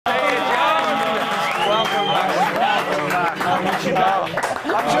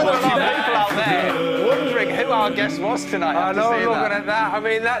guest was tonight. I know, looking at that. I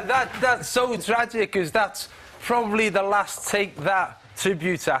mean, that's so tragic, because that's probably the last Take That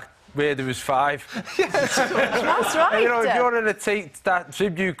tribute act where there was 5. That's right. You know, if you're in a Take That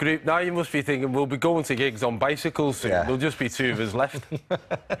tribute group now, you must be thinking, we'll be going to gigs on bicycles soon. There'll just be 2 of us left.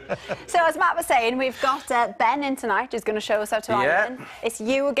 So, as Matt was saying, we've got Ben in tonight who's going to show us how to iron. It's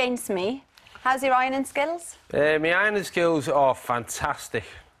you against me. How's your ironing skills? My ironing skills are fantastic.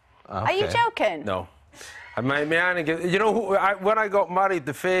 Okay. Are you joking? No. My ironing, you know, when I got married,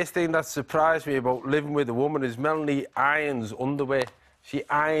 the first thing that surprised me about living with a woman is Melanie irons underwear. She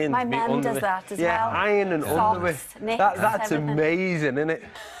irons my me mum underwear. does that as well. Yeah, ironing underwear. That's amazing, isn't it?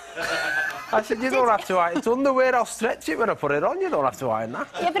 I said, you don't have to iron. It's underwear, I'll stretch it when I put it on. You don't have to iron that.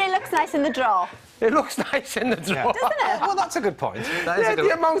 Yeah, but it looks nice in the drawer. It looks nice in the drawer. Doesn't it? Well, that's a good point.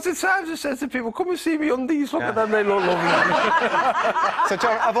 The amount of times I said to people, come and see me undies, look at them, they look lovely. So,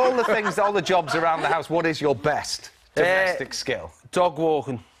 John, of all the things, all the jobs around the house, what is your best domestic skill? Dog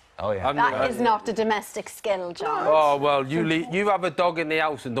walking. Oh, yeah. That is not a domestic skill, John. Oh, well, you have a dog in the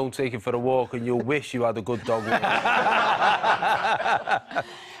house and don't take it for a walk, and you'll wish you had a good dog walk.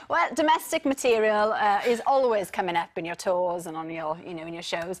 Well, domestic material is always coming up in your tours and on your, in your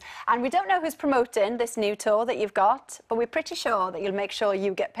shows. And we don't know who's promoting this new tour that you've got, but we're pretty sure that you'll make sure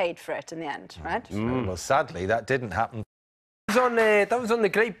you get paid for it in the end, right? Well, sadly, that didn't happen. That was on the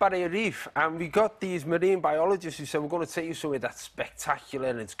Great Barrier Reef, and we got these marine biologists who said, we're going to take you somewhere that's spectacular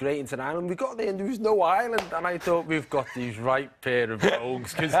and it's great into an island. We got there and there was no island, and I thought, we've got these right pair of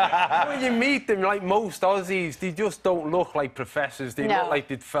dogs, because when you meet them, like most Aussies, they just don't look like professors. They look like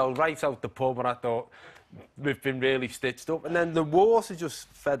they'd fell right out the pub, and I thought, we've been really stitched up. And then the water just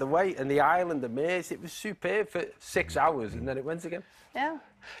fed away, and the island emerged. It was superb for 6 hours, and then it went again. Yeah.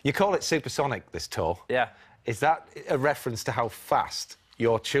 You call it Supersonic, this tour. Yeah. Is that a reference to how fast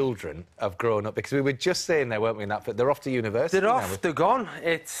your children have grown up? Because we were just saying there, weren't we, in that, but they're off to university They're off, they're gone.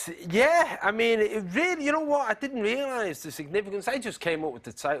 Yeah, I mean, it really, you know what, I didn't realise the significance. I just came up with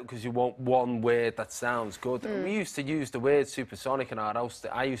the title because you want one word that sounds good. And we used to use the word supersonic in our house.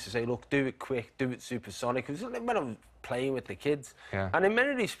 I used to say, look, do it quick, do it supersonic. It was when I was playing with the kids. Yeah. And in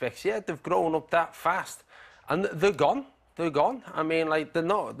many respects, yeah, they've grown up that fast. And they're gone. They're gone. I mean, like, they're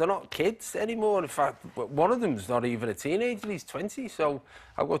not kids anymore. In fact, one of them's not even a teenager. He's 20. So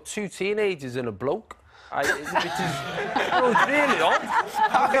I've got 2 teenagers and a bloke. Which is it's really odd.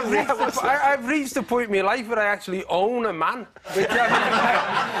 I've reached the point in my life where I actually own a man. Which, you know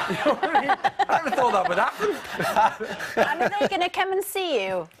what I mean? I never thought that would happen. And are they going to come and see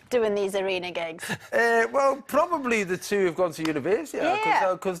you doing these arena gigs? Well, probably the 2 have gone to university,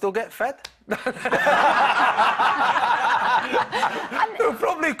 because they'll get fed. They'll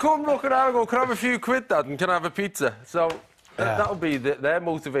probably come look around and go, can I have a few quid, Dad, and can I have a pizza? So that'll be their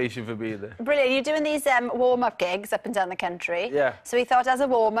motivation for being there. Brilliant. You're doing these warm-up gigs up and down the country. Yeah. So we thought, as a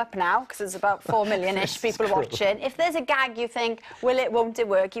warm-up now, because there's about 4 million-ish people watching, if there's a gag you think, will it, won't it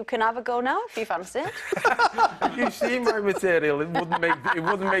work, you can have a go now, if you fancy it. If you see my material, it wouldn't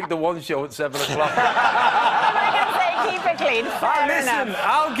make the one show at 7 o'clock. I'm going to say, keep it clean. Listen,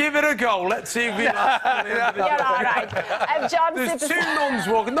 I'll give it a go. Let's see if we last. You're all right. John, there's 2 nuns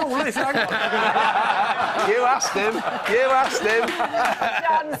walking. No, listen, hang on. You asked him. You asked him.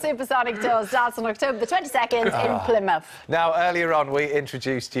 John Supersonic Tour starts on October the 22nd in Plymouth. Now, earlier on, we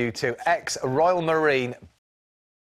introduced you to ex-Royal Marine